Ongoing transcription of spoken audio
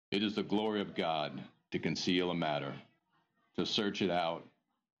It is the glory of God to conceal a matter. To search it out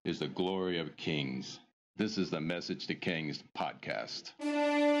is the glory of kings. This is the Message to Kings podcast.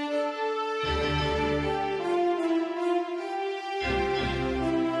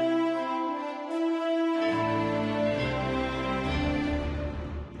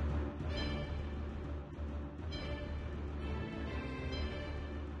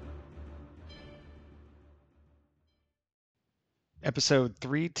 Episode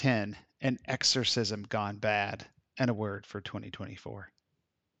 310, An Exorcism Gone Bad, and a Word for 2024.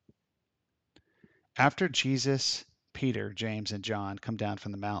 After Jesus, Peter, James, and John come down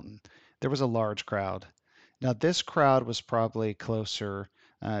from the mountain, there was a large crowd. Now, this crowd was probably closer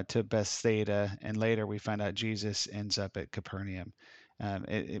to Bethsaida, and later we find out Jesus ends up at Capernaum.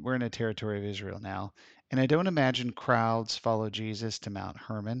 We're in a territory of Israel now, and I don't imagine crowds follow Jesus to Mount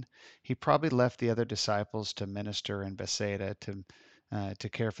Hermon. He probably left the other disciples to minister in Bethsaida, to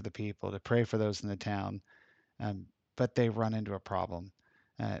care for the people, to pray for those in the town. But they run into a problem.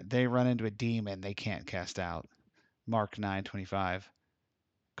 They run into a demon they can't cast out. Mark 9:25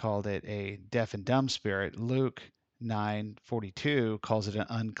 called it a deaf and dumb spirit. Luke 9:42 calls it an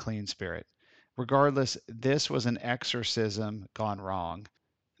unclean spirit. Regardless, this was an exorcism gone wrong.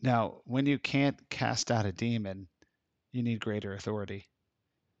 Now, when you can't cast out a demon, you need greater authority.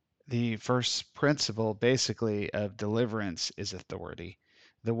 The first principle, basically, of deliverance is authority.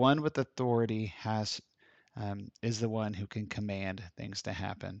 The one with authority is the one who can command things to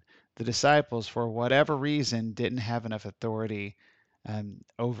happen. The disciples, for whatever reason, didn't have enough authority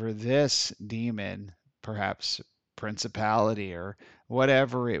over this demon, perhaps principality or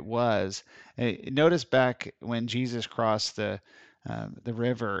whatever it was. Notice back when Jesus crossed the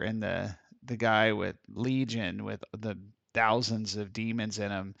river, and the guy with legion with the thousands of demons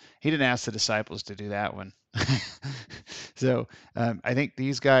in him, he didn't ask the disciples to do that one. So I think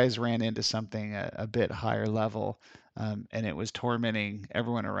these guys ran into something a bit higher level, and it was tormenting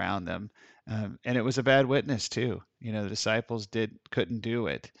everyone around them. And it was a bad witness too. The disciples couldn't do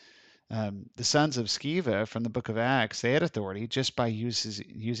it. The sons of Sceva from the book of Acts, they had authority just by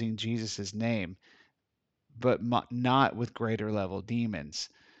using Jesus' name, but not with greater level demons.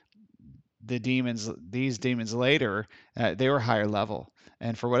 These demons later, they were higher level,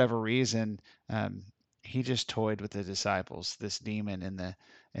 and for whatever reason, um, he just toyed with the disciples, this demon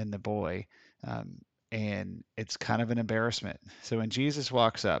in the boy, and it's kind of an embarrassment. So when Jesus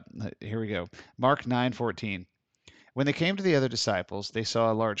walks up, here we go, Mark 9:14. When they came to the other disciples, they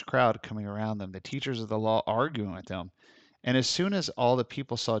saw a large crowd coming around them, the teachers of the law arguing with them. And as soon as all the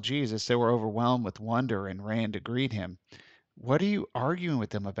people saw Jesus, they were overwhelmed with wonder and ran to greet him. "What are you arguing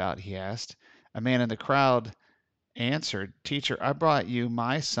with them about?" he asked. A man in the crowd answered, "Teacher, I brought you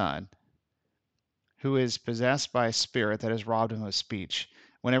my son, who is possessed by a spirit that has robbed him of speech.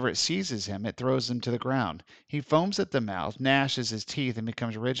 Whenever it seizes him, it throws him to the ground. He foams at the mouth, gnashes his teeth, and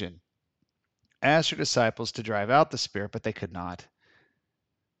becomes rigid. I asked your disciples to drive out the spirit, but they could not."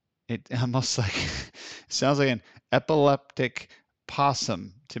 It almost like sounds like an epileptic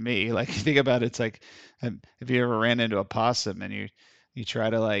possum to me. Like, you think about it, it's like, if you ever ran into a possum and you try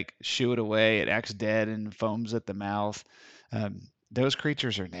to like shoo it away, it acts dead and foams at the mouth. Those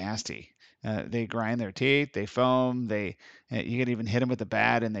creatures are nasty. They grind their teeth, they foam, you can even hit them with a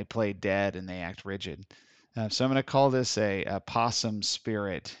bat and they play dead and they act rigid. So I'm going to call this a possum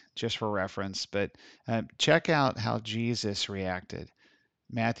spirit just for reference, but check out how Jesus reacted.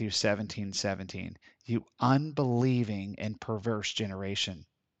 Matthew 17:17. "You unbelieving and perverse generation."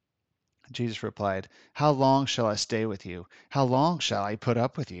 Jesus replied, "How long shall I stay with you? How long shall I put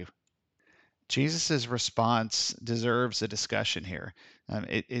up with you?" Jesus' response deserves a discussion here.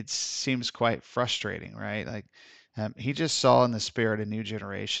 It seems quite frustrating, right? Like, he just saw in the spirit a new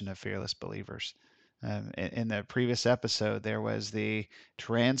generation of fearless believers. In the previous episode, there was the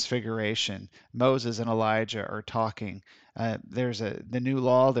transfiguration. Moses and Elijah are talking. There's the new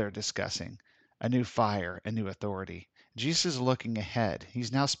law they're discussing, a new fire, a new authority. Jesus is looking ahead.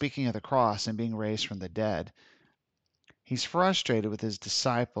 He's now speaking of the cross and being raised from the dead. He's frustrated with his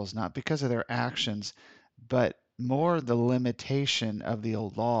disciples, not because of their actions, but more the limitation of the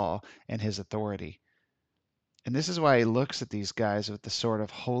old law and his authority. And this is why he looks at these guys with the sort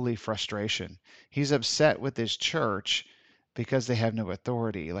of holy frustration. He's upset with his church because they have no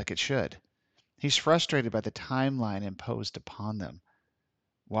authority like it should. He's frustrated by the timeline imposed upon them.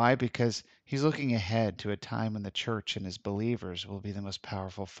 Why? Because he's looking ahead to a time when the church and his believers will be the most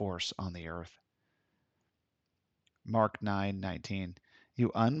powerful force on the earth. Mark 9:19.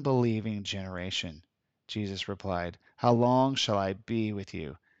 "You unbelieving generation," Jesus replied, "how long shall I be with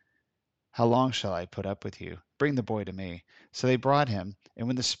you? How long shall I put up with you? Bring the boy to me. So they brought him, and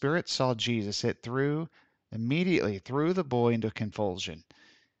when the spirit saw Jesus, it immediately threw the boy into convulsion.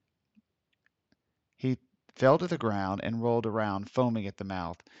 He fell to the ground and rolled around, foaming at the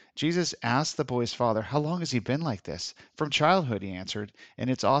mouth. Jesus asked the boy's father, "How long has he been like this?" "From childhood," he answered, "and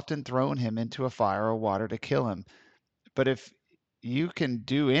it's often thrown him into a fire or water to kill him. But if you can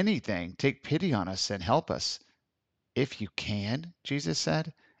do anything, take pity on us and help us." "If you can," Jesus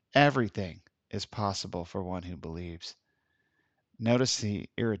said, "everything is possible for one who believes." Notice the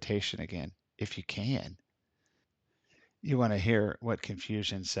irritation again. If you can. You want to hear what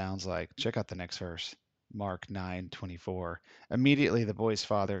confusion sounds like? Check out the next verse. Mark 9:24. Immediately the boy's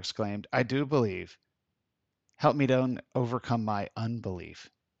father exclaimed, "I do believe. Help me to overcome my unbelief."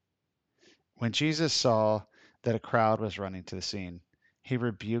 When Jesus saw that a crowd was running to the scene, he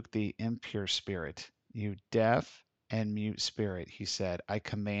rebuked the impure spirit. "You deaf and mute spirit," he said, "I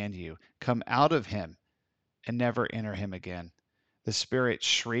command you, come out of him and never enter him again." The spirit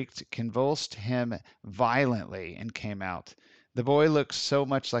shrieked, convulsed him violently, and came out. The boy looked so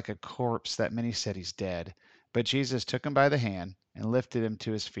much like a corpse that many said he's dead. But Jesus took him by the hand and lifted him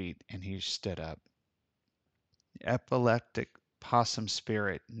to his feet, and he stood up. Epileptic possum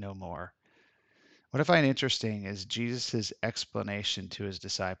spirit no more. What I find interesting is Jesus' explanation to his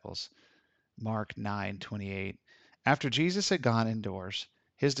disciples. Mark 9:28. After Jesus had gone indoors,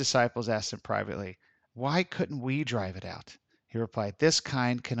 his disciples asked him privately, "Why couldn't we drive it out?" He replied, "This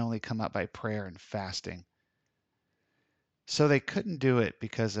kind can only come out by prayer and fasting." So they couldn't do it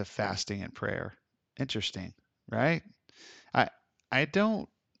because of fasting and prayer. Interesting, right? I I don't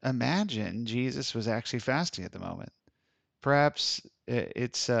imagine Jesus was actually fasting at the moment. Perhaps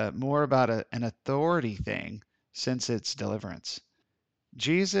it's more about an authority thing since it's deliverance.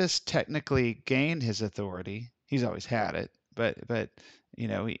 Jesus technically gained his authority. He's always had it, but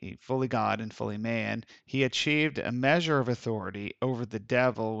he fully God and fully man. He achieved a measure of authority over the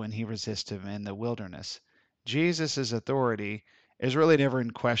devil when he resisted him in the wilderness. Jesus' authority is really never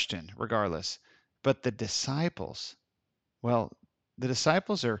in question, regardless. But the disciples, well, the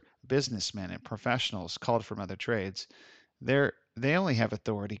disciples are businessmen and professionals called from other trades. They only have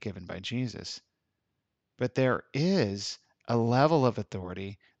authority given by Jesus. But there is a level of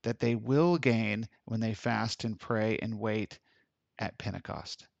authority that they will gain when they fast and pray and wait at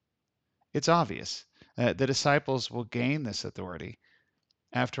Pentecost. It's obvious. The disciples will gain this authority.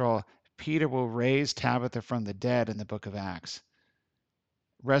 After all, Peter will raise Tabitha from the dead in the book of Acts.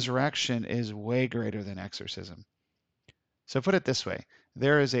 Resurrection is way greater than exorcism. So put it this way,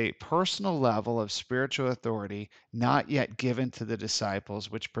 there is a personal level of spiritual authority not yet given to the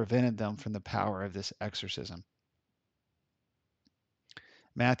disciples, which prevented them from the power of this exorcism.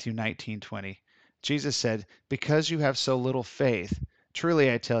 Matthew 19:20. Jesus said, "Because you have so little faith,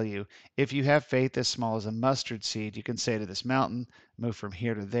 truly I tell you, if you have faith as small as a mustard seed, you can say to this mountain, move from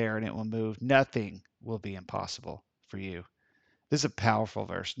here to there, and it will move. Nothing will be impossible for you." This is a powerful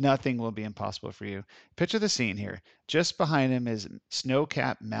verse. Nothing will be impossible for you. Picture the scene here. Just behind him is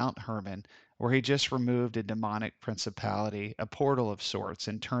snow-capped Mount Hermon, where he just removed a demonic principality, a portal of sorts,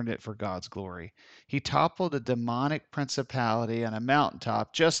 and turned it for God's glory. He toppled a demonic principality on a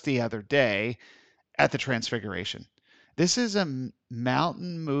mountaintop just the other day at the Transfiguration. This is a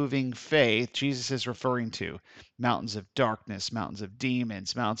mountain moving faith Jesus is referring to. Mountains of darkness, mountains of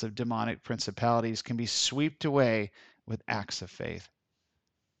demons, mountains of demonic principalities can be swept away with acts of faith.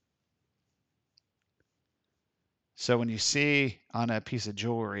 So when you see on a piece of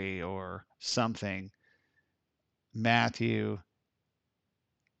jewelry or something, Matthew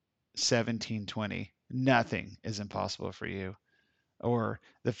 17:20, nothing is impossible for you, or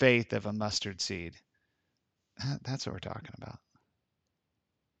the faith of a mustard seed. That's what we're talking about.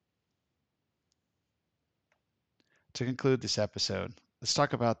 To conclude this episode, let's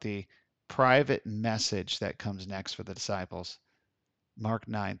talk about the private message that comes next for the disciples. Mark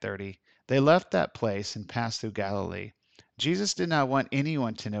 9:30. They left that place and passed through Galilee. Jesus did not want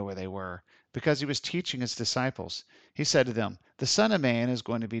anyone to know where they were, because he was teaching his disciples. He said to them, "The Son of Man is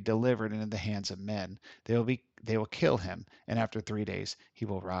going to be delivered into the hands of men. They will kill him, and after 3 days he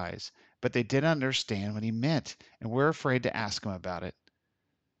will rise." But they didn't understand what he meant, and were afraid to ask him about it.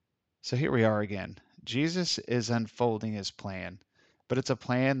 So here we are again. Jesus is unfolding his plan, but it's a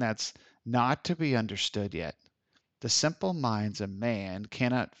plan that's not to be understood yet. The simple minds of man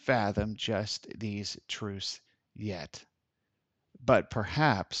cannot fathom just these truths yet. But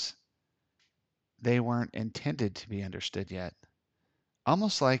perhaps they weren't intended to be understood yet.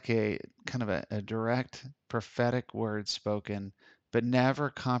 Almost like a kind of a direct prophetic word spoken, but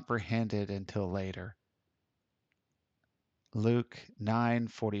never comprehended until later. Luke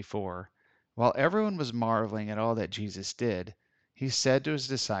 9:44. While everyone was marveling at all that Jesus did, he said to his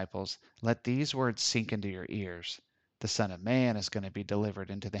disciples, "Let these words sink into your ears. The Son of Man is going to be delivered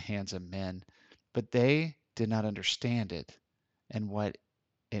into the hands of men." But they did not understand it and what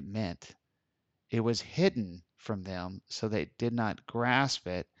it meant. It was hidden from them, so they did not grasp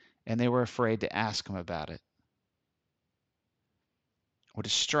it, and they were afraid to ask him about it. What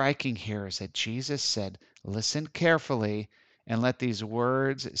is striking here is that Jesus said, "Listen carefully and let these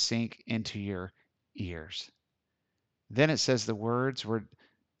words sink into your ears." Then it says the words were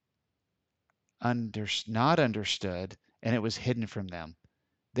not understood, and it was hidden from them.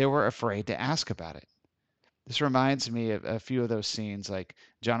 They were afraid to ask about it. This reminds me of a few of those scenes, like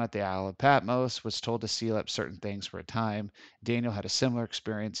John at the Isle of Patmos was told to seal up certain things for a time. Daniel had a similar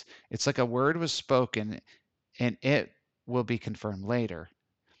experience. It's like a word was spoken and it will be confirmed later.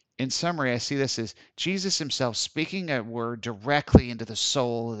 In summary, I see this as Jesus himself speaking a word directly into the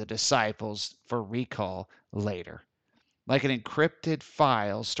soul of the disciples for recall later, like an encrypted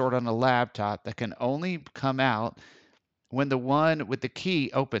file stored on a laptop that can only come out when the one with the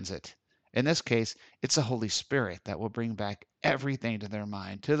key opens it. In this case, it's the Holy Spirit that will bring back everything to their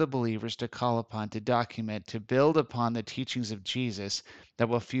mind, to the believers to call upon, to document, to build upon the teachings of Jesus that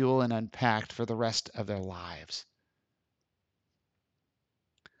will fuel and unpack for the rest of their lives.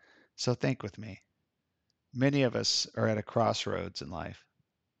 So think with me. Many of us are at a crossroads in life.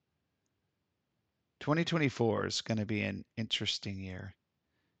 2024 is going to be an interesting year.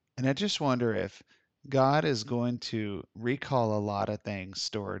 And I just wonder if God is going to recall a lot of things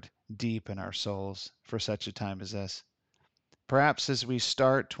stored deep in our souls for such a time as this. Perhaps as we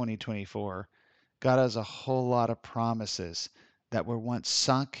start 2024, God has a whole lot of promises that were once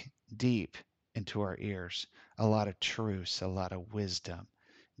sunk deep into our ears, a lot of truths, a lot of wisdom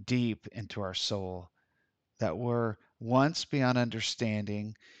deep into our soul that were once beyond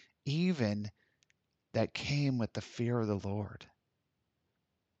understanding, even that came with the fear of the Lord.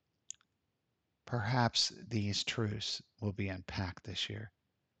 Perhaps these truths will be unpacked this year.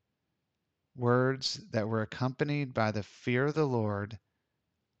 Words that were accompanied by the fear of the Lord,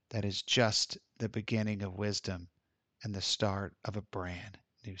 that is just the beginning of wisdom and the start of a brand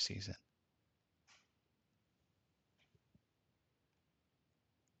new season.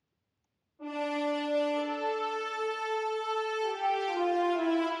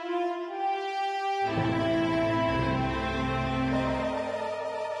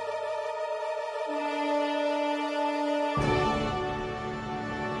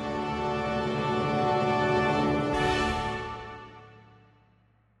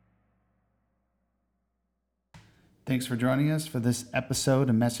 Thanks for joining us for this episode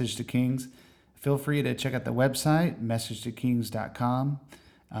of Message to Kings. Feel free to check out the website, messagetokings.com,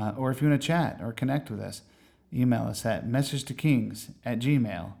 or if you want to chat or connect with us, email us at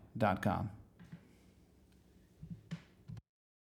messagetokings@gmail.com.